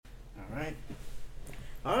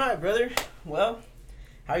All right, brother. Well,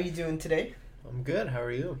 how are you doing today? I'm good. How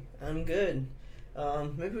are you? I'm good.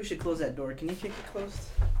 Maybe we should close that door. Can you keep it closed?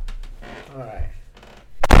 All right.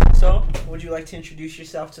 So, would you like to introduce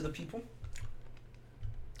yourself to the people?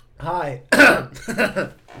 Hi. I'm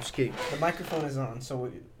just kidding. The microphone is on,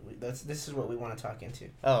 so this is what we want to talk into.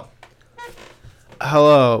 Oh.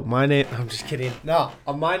 Hello. My name. I'm just kidding. No.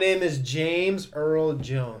 My name is James Earl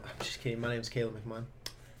Jones. I'm just kidding. My name is Caleb McMahon.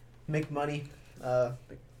 McMoney.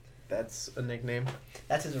 That's a nickname.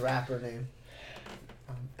 That's his rapper name.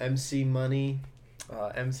 MC Money.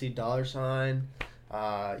 MC dollar sign.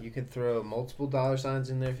 You can throw multiple dollar signs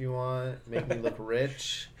in there if you want. Make me look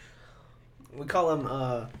rich. We call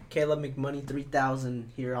him Caleb McMoney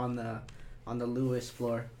 3000 here on the Lewis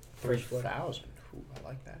floor. First floor. 3,000. Ooh, I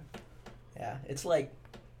like that. Yeah, it's like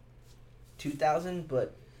 2,000,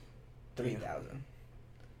 but 3,000.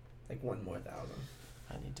 Like one more thousand.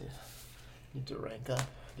 I need to rank up.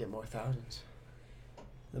 Get more thousands.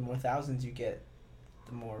 The more thousands you get,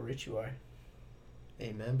 the more rich you are.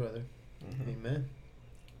 Amen, brother. Mm-hmm. Amen.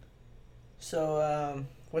 So,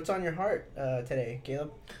 what's on your heart today,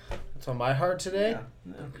 Caleb? What's on my heart today?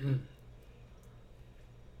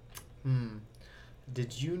 Yeah.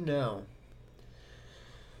 Did you know?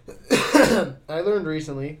 I learned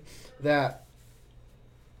recently that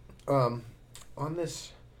in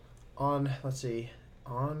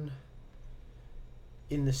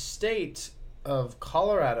the state of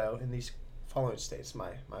Colorado, in these following states,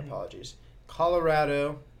 my apologies.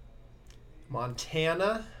 Colorado,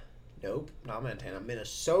 Montana, nope, not Montana,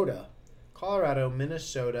 Minnesota. Colorado,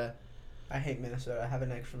 Minnesota. I hate Minnesota. I have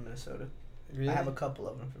an ex from Minnesota. Really? I have a couple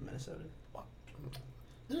of them from Minnesota.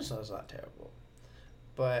 Minnesota's not terrible.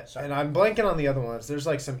 But, Sorry. and I'm blanking on the other ones. There's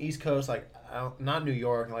like some East Coast, like, not New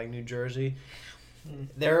York, like New Jersey.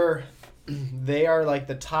 They are like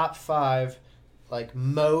the top 5, like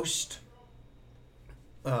most,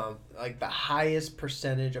 like the highest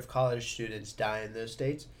percentage of college students die in those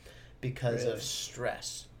states because Really? of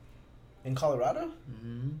stress. In Colorado?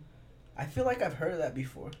 Mm-hmm. I feel like I've heard of that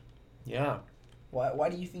before. Yeah. Why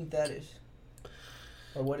do you think that is?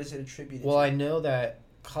 Or what is it attributed Well, to? I know that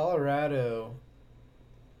Colorado,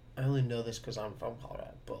 I only know this because I'm from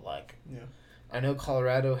Colorado, but like, Yeah. I know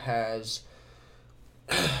Colorado has,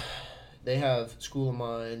 they have School of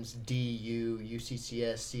Mines, DU,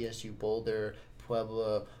 UCCS, CSU Boulder,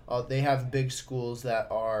 Pueblo. They have big schools that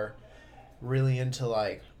are really into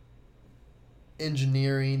like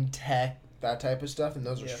engineering, tech, that type of stuff, and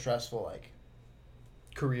those are Yeah. stressful like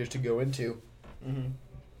careers to go into. Mm-hmm.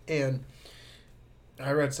 And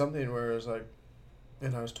I read something where it was like,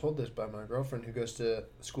 and I was told this by my girlfriend who goes to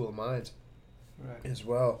School of Mines Right. as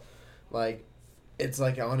well. Like, it's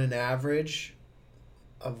like on an average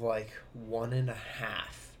of like 1.5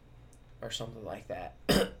 or something like that.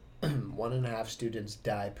 1.5 students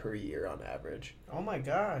die per year on average. Oh my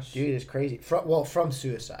gosh. Dude, it's crazy. From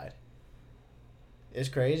suicide. It's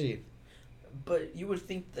crazy. But you would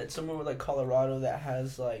think that somewhere like Colorado that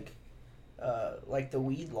has like the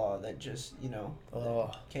weed law that just,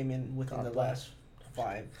 Oh, came in within God the bless.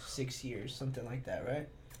 last 5-6 years, something like that, right?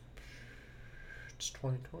 it's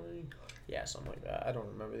 2020. Yeah, something like that. I don't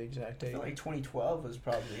remember the exact I date. feel like 2012 was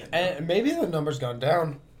probably And maybe the number's gone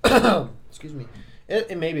down. Excuse me.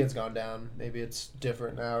 Maybe it's gone down. Maybe it's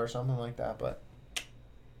different now or something like that. But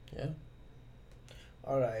yeah.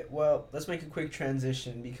 All right. Well, let's make a quick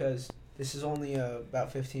transition because this is only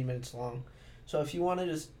about 15 minutes long. So if you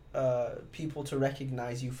wanted people to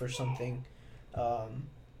recognize you for something, what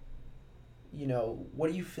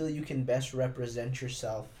do you feel you can best represent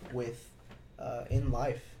yourself with in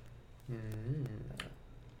life?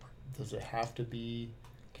 Does it have to be?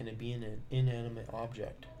 Can it be an inanimate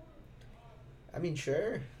object? I mean,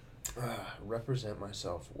 sure. Represent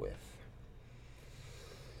myself with.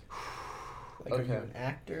 Like, are you Okay. an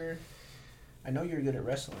actor? I know you're good at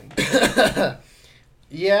wrestling.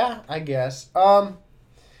 Yeah, I guess. Oh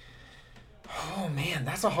man,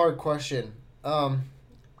 that's a hard question. Because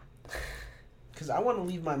I want to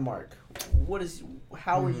leave my mark.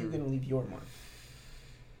 How are you going to leave your mark?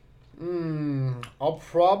 I'll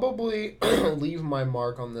probably leave my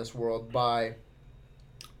mark on this world by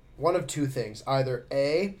one of two things. Either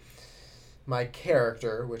A, my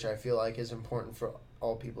character, which I feel like is important for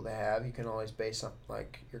all people to have. You can always base on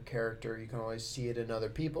like your character. You can always see it in other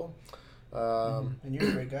people. And you're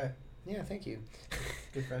a great guy. Yeah, thank you.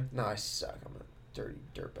 Good friend. No, I suck. I'm a dirty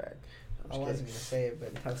dirtbag. I wasn't going to say it,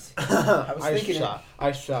 but I was I thinking suck.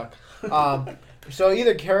 I suck. So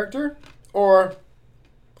either character or,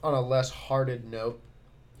 on a less hearted note,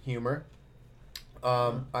 humor.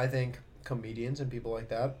 I think comedians and people like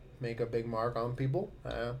that make a big mark on people.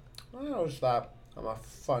 I always thought I'm a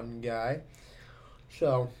fun guy.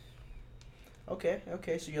 So, Okay,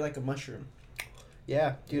 so you're like a mushroom.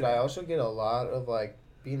 yeah, dude, I also get a lot of, like,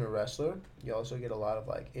 being a wrestler, you also get a lot of,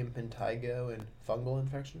 like, impetigo and fungal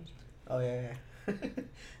infections. Oh, yeah.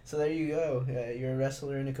 So there you go. You're a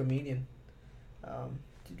wrestler and a comedian.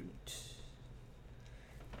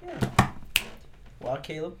 Yeah. Well,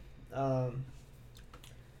 Caleb, how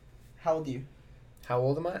old are you? How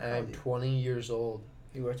old am I? How I'm old are you? 20 years old.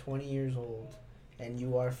 You are 20 years old, and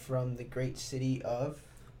you are from the great city of...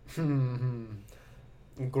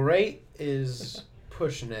 Great is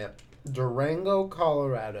pushing it. Durango,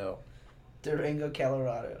 Colorado. Durango,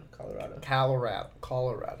 Colorado.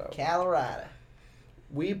 Colorado.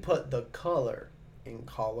 We put the color in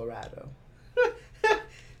Colorado.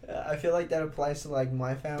 I feel like that applies to, like,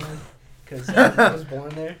 my family, because I was born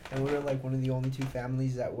there, and we were, like, one of the only two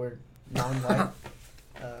families that were non-white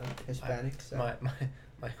Hispanics. So.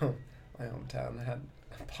 My hometown had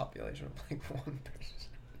a population of, like, 1 person.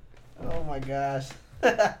 Oh, my gosh.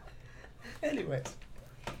 Anyways.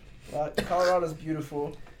 Well, Colorado's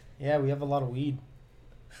beautiful. Yeah, we have a lot of weed.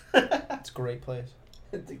 It's a great place.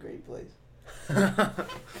 It's a great place.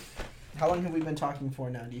 How long have we been talking for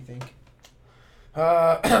now, do you think?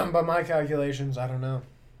 By my calculations, I don't know.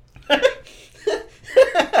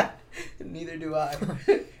 Neither do I.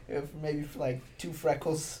 Maybe for like 2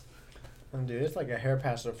 freckles. Dude, it's like a hair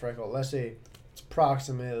past a freckle. Let's see. It's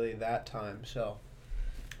approximately that time, so.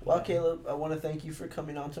 Well, Caleb, I want to thank you for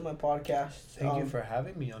coming on to my podcast. Thank you for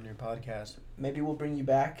having me on your podcast. Maybe we'll bring you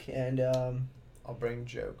back, and I'll bring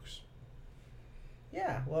jokes.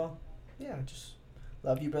 Yeah, well, yeah, just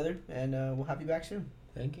love you, brother, and we'll have you back soon.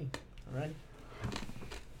 Thank you. All right.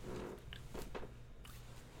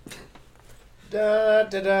 Da,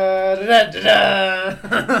 da, da, da, da,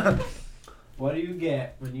 da. What do you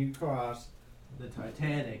get when you cross the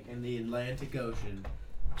Titanic and the Atlantic Ocean?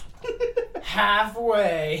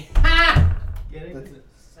 Halfway. Getting